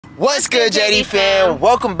What's good, JD fam?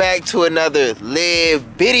 Welcome back to another live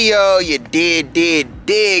video. You did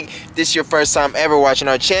dig. This is your first time ever watching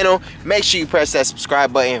our channel. Make sure you press that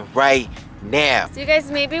subscribe button right now. So you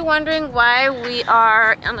guys may be wondering why we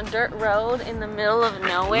are on a dirt road in the middle of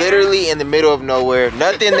nowhere. Literally in the middle of nowhere.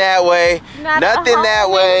 Nothing that way. Nothing that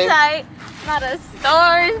way. Sight, not a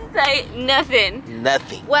store in sight. Nothing.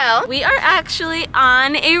 Well, we are actually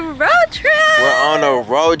on a road trip. We're on a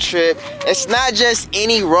road trip. It's not just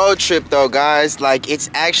any road trip though, guys. Like, it's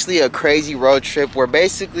actually a crazy road trip. We're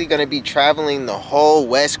basically gonna be traveling the whole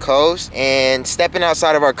West Coast and stepping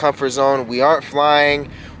outside of our comfort zone. We aren't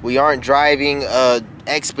flying. We aren't driving a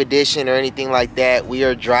expedition or anything like that. We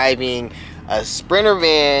are driving a Sprinter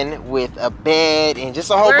van with a bed and just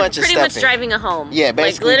a whole bunch of stuff. We're pretty much driving a home. Yeah,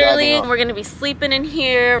 basically. Like literally, we're gonna be sleeping in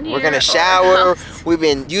here. We're gonna shower. We've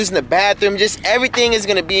been using the bathroom. Just everything is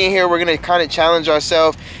gonna be in here. We're gonna kind of challenge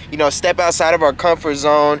ourselves, you know, step outside of our comfort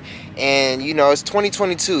zone. And you know, it's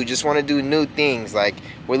 2022. Just want to do new things. Like,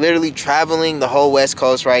 we're literally traveling the whole West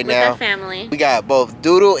Coast right now. With our family. We got both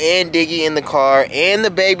Doodle and Diggy in the car, and the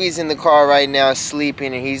baby's in the car right now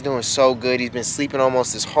sleeping, and he's doing so good. He's been sleeping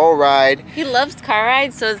almost this whole ride. He loves car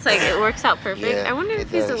rides, so it's like it works out perfect. Yeah, I wonder if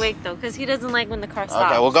he's awake though, because he doesn't like when the car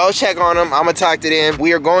stops. Okay, well, go check on him. I'm gonna talk to them.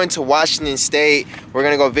 We are going to Washington State. We're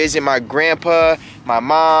gonna go visit my grandpa, my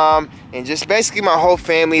mom, and just basically my whole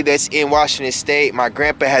family that's in Washington State. My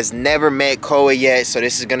grandpa has never met Koa yet, so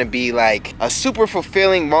this is gonna be like a super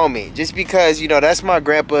fulfilling moment, just because, you know, that's my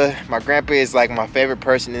grandpa. My grandpa is like my favorite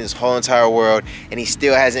person in this whole entire world, and he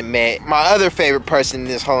still hasn't met my other favorite person in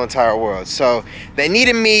this whole entire world. So they need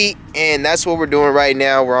to meet, and that's what we're doing right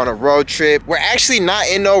now. We're on a road trip. We're actually not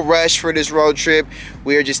in no rush for this road trip.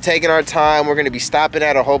 We are just taking our time. We're gonna be stopping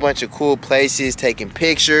at a whole bunch of cool places, taking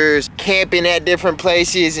pictures, camping at different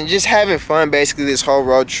places, and just having fun basically this whole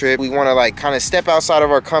road trip. We wanna like kind of step outside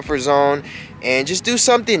of our comfort zone and just do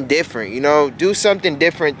something different, you know, do something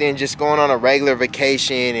different than just going on a regular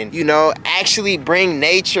vacation, and, you know, actually bring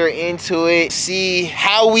nature into it, see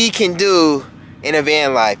how we can do in a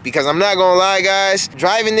van life. Because I'm not gonna lie, guys,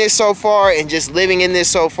 driving this so far and just living in this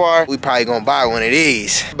so far, we probably gonna buy one of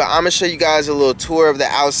these. But I'm gonna show you guys a little tour of the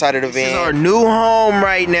outside of the van. This is our new home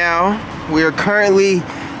right now. We are currently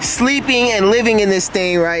sleeping and living in this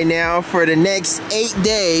thing right now for the next 8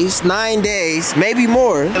 days, 9 days, maybe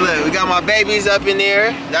more. Hey, look, we got my babies up in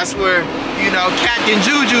there. That's where, you know, Captain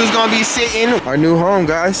Juju is gonna be sitting. Our new home,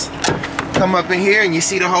 guys. Come up in here and you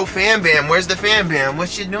see the whole fan bam. Where's the fan bam?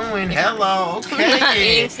 What you doing? Hello.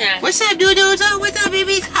 Okay. What's up, dudes? Oh, what's up,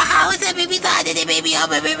 babies? What's up, babies? Baby. Oh,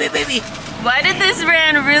 baby. Why did this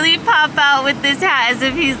man really pop out with this hat as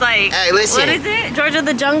if he's like, hey, listen, what is it? George of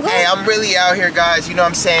the Jungle? Hey, I'm really out here, guys. You know what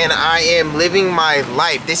I'm saying? I am living my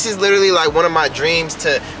life. This is literally like one of my dreams,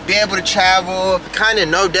 to be able to travel, kind of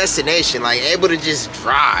no destination, like able to just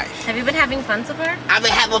drive. Have you been having fun so far? I've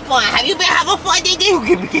been having fun. Have you been having fun?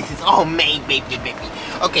 Give me kisses. Oh, man, baby.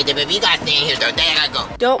 Okay, then, baby, you gotta stay in here, though. Then I gotta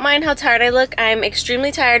go. Don't mind how tired I look. I'm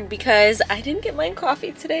extremely tired because I didn't get my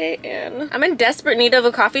coffee today, and I'm in desperate need of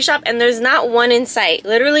a coffee shop, and there's not one in sight.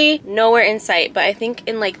 Literally nowhere in sight, but I think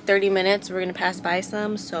in like 30 minutes we're gonna pass by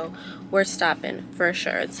some, so we're stopping for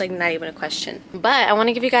sure. It's like not even a question. But I want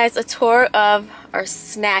to give you guys a tour of our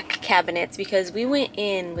snack cabinets because we went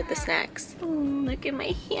in with the snacks. Oh, look at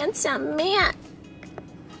my handsome man.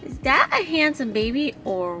 Is that a handsome baby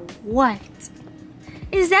or what?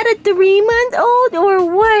 Is that a 3-month-old or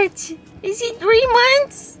what? Is he 3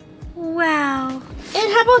 months? Wow.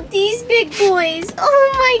 And how about these big boys?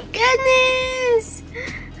 Oh my goodness.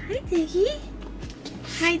 Hi, Diggy.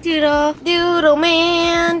 Hi, Doodle. Doodle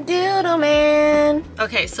man.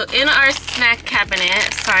 Okay, so in our snack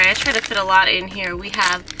cabinet, sorry, I try to fit a lot in here. We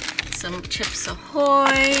have some Chips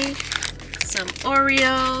Ahoy, some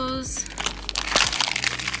Oreos,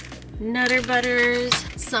 Nutter Butters,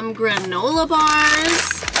 some granola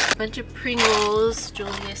bars, a bunch of Pringles.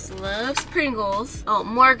 Julius loves Pringles. Oh,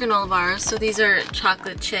 more granola bars. So these are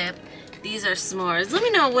chocolate chip. These are s'mores. Let me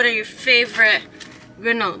know, what are your favorite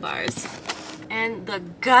granola bars? And the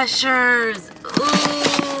Gushers.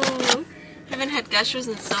 Ooh, haven't had Gushers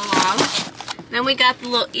in so long. Then we got the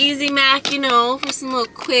little Easy Mac, you know, for some little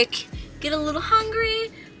quick, get a little hungry.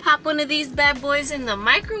 Pop one of these bad boys in the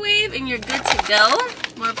microwave and you're good to go.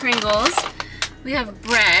 More Pringles. We have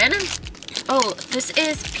bread. Oh, this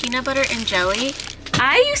is peanut butter and jelly.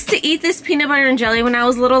 I used to eat this peanut butter and jelly when I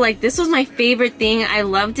was little. Like, this was my favorite thing. I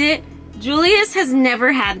loved it. Julius has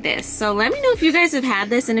never had this. So let me know if you guys have had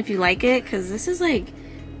this and if you like it, because this is like,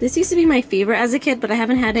 this used to be my favorite as a kid, but I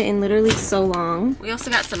haven't had it in literally so long. We also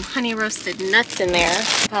got some honey roasted nuts in there.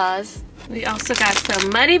 Pause. We also got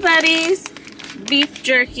some Muddy Buddies. beef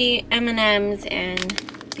jerky, M&Ms, and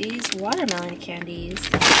these watermelon candies.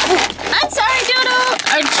 Oh, I'm sorry, Doodle!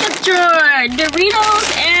 Our chip drawer,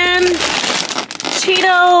 Doritos and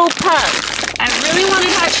Cheeto Puffs. I really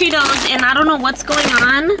wanted hot Cheetos and I don't know what's going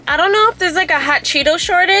on. I don't know if there's like a hot Cheeto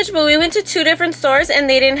shortage, but we went to 2 different stores and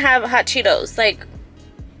they didn't have hot Cheetos. Like,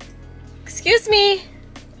 excuse me,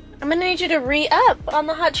 I'm gonna need you to re-up on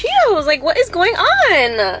the hot Cheetos. Like, what is going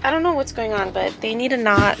on? I don't know what's going on, but they need to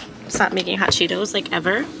not stop making hot Cheetos, like,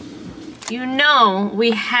 ever. You know,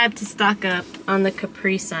 we had to stock up on the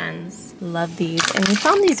Capri Suns. Love these. And we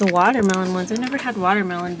found these watermelon ones. I've never had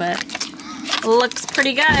watermelon, but looks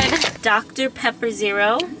pretty good. Dr. Pepper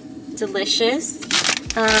Zero, delicious.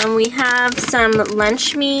 We have some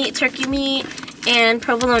lunch meat, turkey meat, and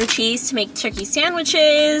provolone cheese to make turkey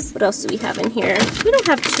sandwiches. What else do we have in here? We don't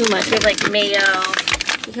have too much. We have like mayo.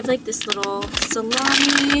 We have like this little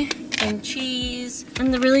salami and cheese.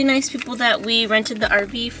 And the really nice people that we rented the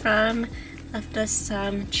RV from left us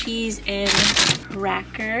some cheese and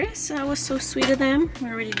crackers. That was so sweet of them. We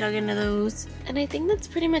already dug into those. And I think that's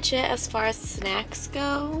pretty much it as far as snacks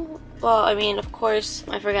go. Well, I mean, of course,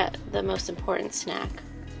 I forgot the most important snack.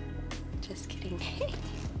 Just kidding.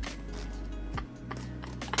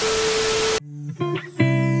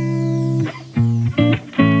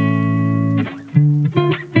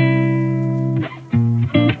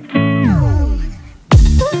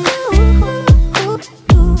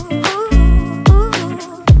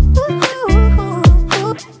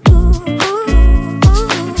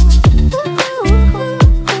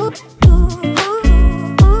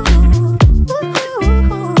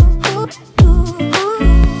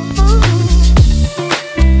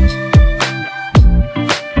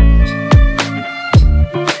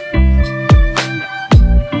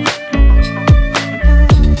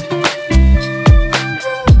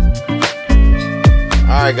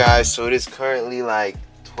 Guys, so it is currently like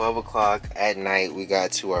 12 o'clock at night. We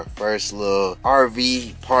got to our first little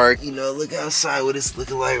RV park. You know, look outside what it's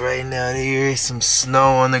looking like right now. There is some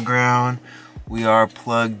snow on the ground. We are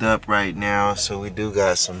plugged up right now, so we do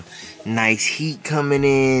got some nice heat coming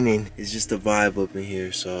in, and it's just a vibe up in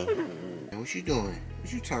here. So what you doing?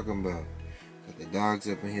 What you talking about? Got the dogs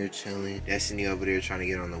up in here chilling. Destiny over there trying to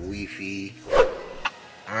get on the Wi-Fi.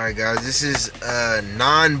 Alright guys, this is a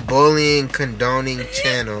non-bullying condoning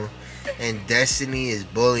channel, and Destiny is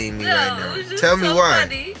bullying me right now. Tell me why.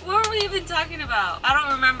 Funny. What were we even talking about? I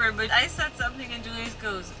don't remember, but I said something and Julius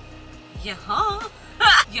goes, yeah, huh?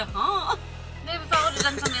 Yeah, huh? Maybe if I would have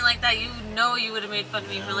done something like that, you know you would have made fun of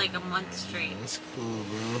me for like a month straight. That's cool,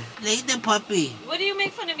 bro. Play the puppy. What do you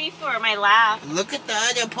make fun of me for? My laugh. Look at the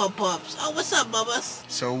other pop-ups. Oh, what's up, Bubba's?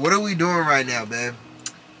 So what are we doing right now, babe?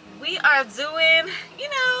 We are doing, you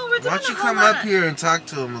know, we're doing Why don't you come up here and talk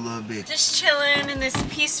to him a little bit? Just chilling in this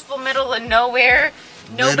peaceful middle of nowhere.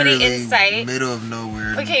 Nobody Literally in sight. Middle of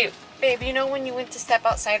nowhere. Okay, babe, you know when you went to step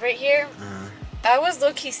outside right here? I was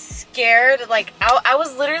low-key scared. Like, I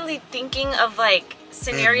was literally thinking of, like,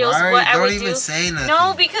 scenarios, babe, what I would do. Don't even say nothing.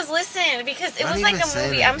 No, because listen, because it was like a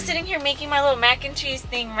movie. Nothing. I'm sitting here making my little mac and cheese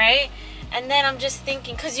thing, right? And then I'm just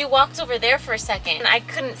thinking, because you walked over there for a second, and I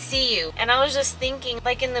couldn't see you. And I was just thinking,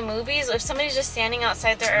 like in the movies, if somebody's just standing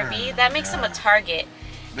outside their RV, that makes them a target.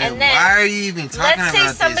 Man, and then, why are you even talking about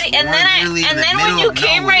let's say somebody, this? and then when you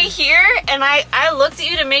came right here, and I looked at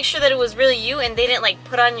you to make sure that it was really you, and they didn't like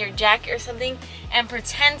put on your jacket or something and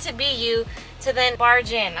pretend to be you to then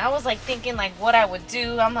barge in. I was like thinking like what I would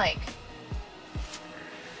do. I'm like,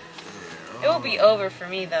 it will be over for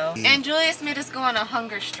me though. And Julius made us go on a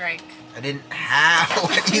hunger strike. I didn't. How?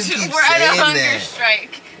 Why do you keep We're saying at a hunger that?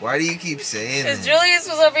 strike. Why do you keep saying that? Because Julius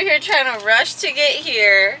was over here trying to rush to get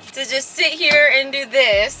here, to just sit here and do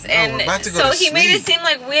this. No, and we're about to go so to he made it sleep. seem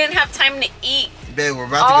like we didn't have time to eat. Babe, we're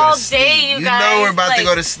about to all go to sleep. day, you guys. know we're about to like,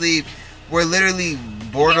 go to sleep. We're literally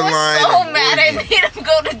borderline. He was so mad I avoiding. made him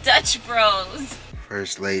go to Dutch Bros.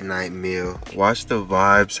 First late night meal. Watch the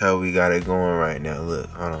vibes how we got it going right now. Look,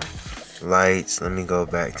 hold on. Lights. Let me go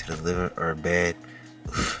back to the living or bed.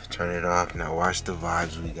 Turn it off. Now watch the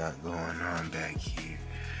vibes we got going on back here.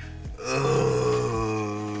 Oh.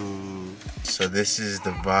 So this is the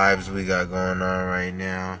vibes we got going on right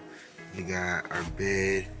now. We got our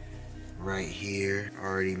bed right here,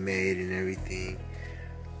 already made and everything.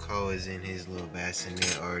 Cole is in his little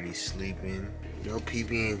bassinet already sleeping. No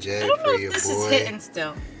PB&J for your boy. This is hitting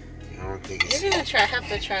still. I don't think it's. You're gonna have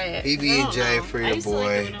to try it. PB&J for your I used to like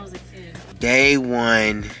it boy. when I was a kid. Day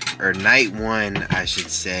one, or night one, I should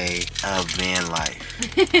say, of van life.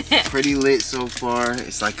 Pretty lit so far.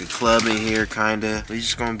 It's like a club in here, kinda. We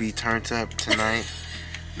just gonna be turned up tonight.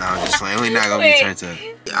 No, I'm just playing. We're not gonna be turned up.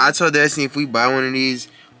 I told Destiny if we buy one of these,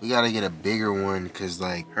 We gotta get a bigger one because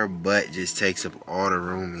like her butt just takes up all the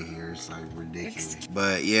room in here. It's like ridiculous.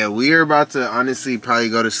 But yeah, we are about to honestly probably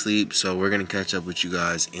go to sleep. So we're gonna catch up with you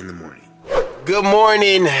guys in the morning. Good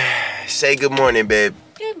morning. Say good morning, babe.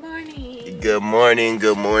 Good morning. Good morning,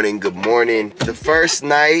 good morning, good morning. The first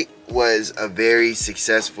night was a very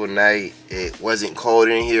successful night. It wasn't cold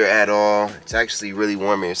in here at all. It's actually really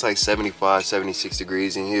warm here. It's like 75, 76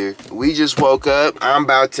 degrees in here. We just woke up. I'm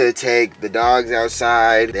about to take the dogs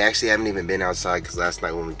outside. They actually haven't even been outside because last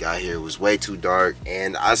night when we got here, it was way too dark.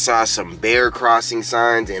 And I saw some bear crossing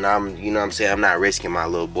signs and you know what I'm saying, I'm not risking my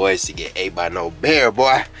little boys to get ate by no bear,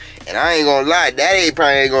 boy. And I ain't gonna lie, Daddy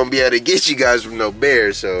probably ain't gonna be able to get you guys from no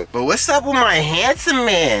bear, so. But what's up with my handsome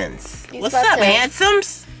mans? What's up,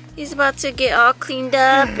 handsomes? He's about to get all cleaned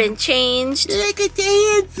up and changed. Look at the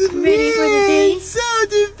handsome Ready for the day? So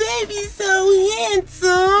the baby's so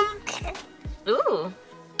handsome. Ooh.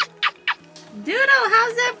 Doodle,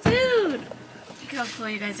 how's that food? Look how cool,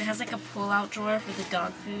 you guys. It has like a pull-out drawer for the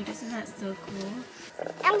dog food. Isn't that so cool?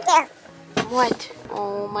 What?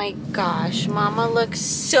 Oh my gosh. Mama looks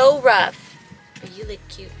so rough. But you look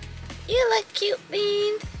cute. You look cute,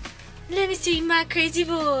 Bean. Let me see my crazy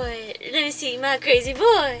boy. Let me see my crazy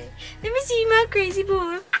boy. Let me see my crazy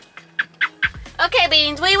boy. Okay,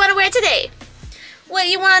 Beans, what do you want to wear today? What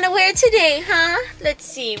you want to wear today, huh? Let's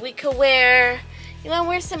see. We could wear... You want to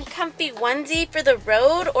wear some comfy onesie for the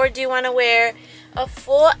road? Or do you want to wear a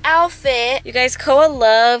full outfit? You guys, Koa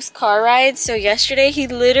loves car rides. So yesterday, he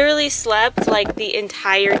literally slept like the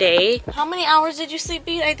entire day. How many hours did you sleep,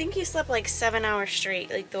 Bean? I think he slept like 7 hours straight.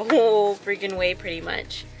 Like the whole freaking way, pretty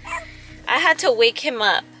much. I had to wake him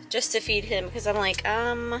up just to feed him because I'm like,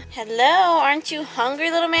 hello, aren't you hungry,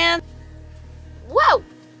 little man? Whoa!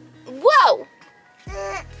 Whoa!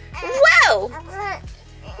 Whoa!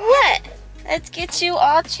 What? Let's get you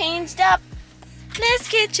all changed up. Let's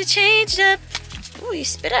get you changed up. Oh, you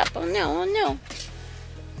spit up. Oh no, oh no.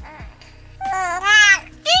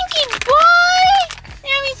 Dinky boy!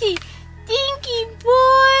 Let me see. Dinky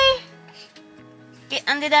boy! Get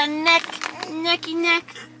under that neck. Necky neck.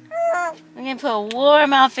 I'm gonna put a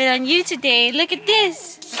warm outfit on you today. Look at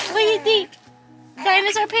this. What do you think?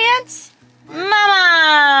 Dinosaur pants?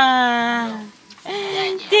 Mama!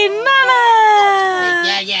 Say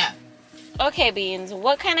mama! Yeah. Okay, Beans,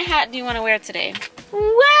 what kind of hat do you want to wear today?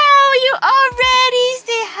 Wow, you already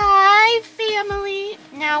say hi, family.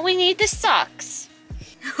 Now we need the socks.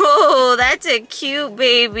 Oh, that's a cute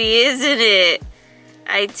baby, isn't it?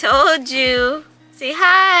 I told you. Say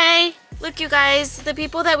hi. Look, you guys, the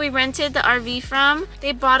people that we rented the RV from,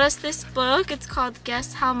 they bought us this book. It's called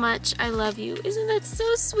Guess How Much I Love You. Isn't that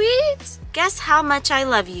so sweet? Guess how much I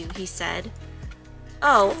love you, he said.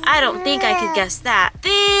 Oh, I don't think I could guess that.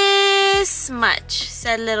 This much,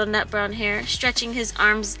 said little nut brown hair, stretching his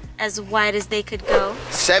arms as wide as they could go.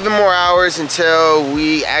 7 more hours until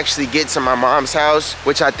we actually get to my mom's house,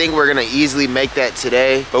 which I think we're gonna easily make that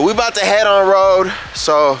today. But we about to head on road,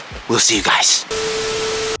 so we'll see you guys.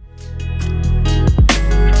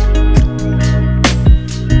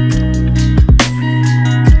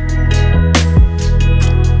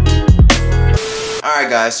 Alright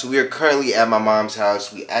guys, so we are currently at my mom's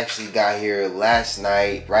house. We actually got here last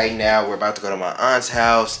night. Right now, we're about to go to my aunt's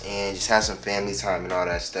house and just have some family time and all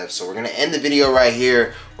that stuff. So we're gonna end the video right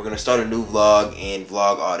here. We're gonna start a new vlog and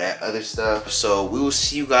vlog all that other stuff. So we will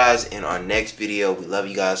see you guys in our next video. We love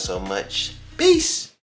you guys so much. Peace!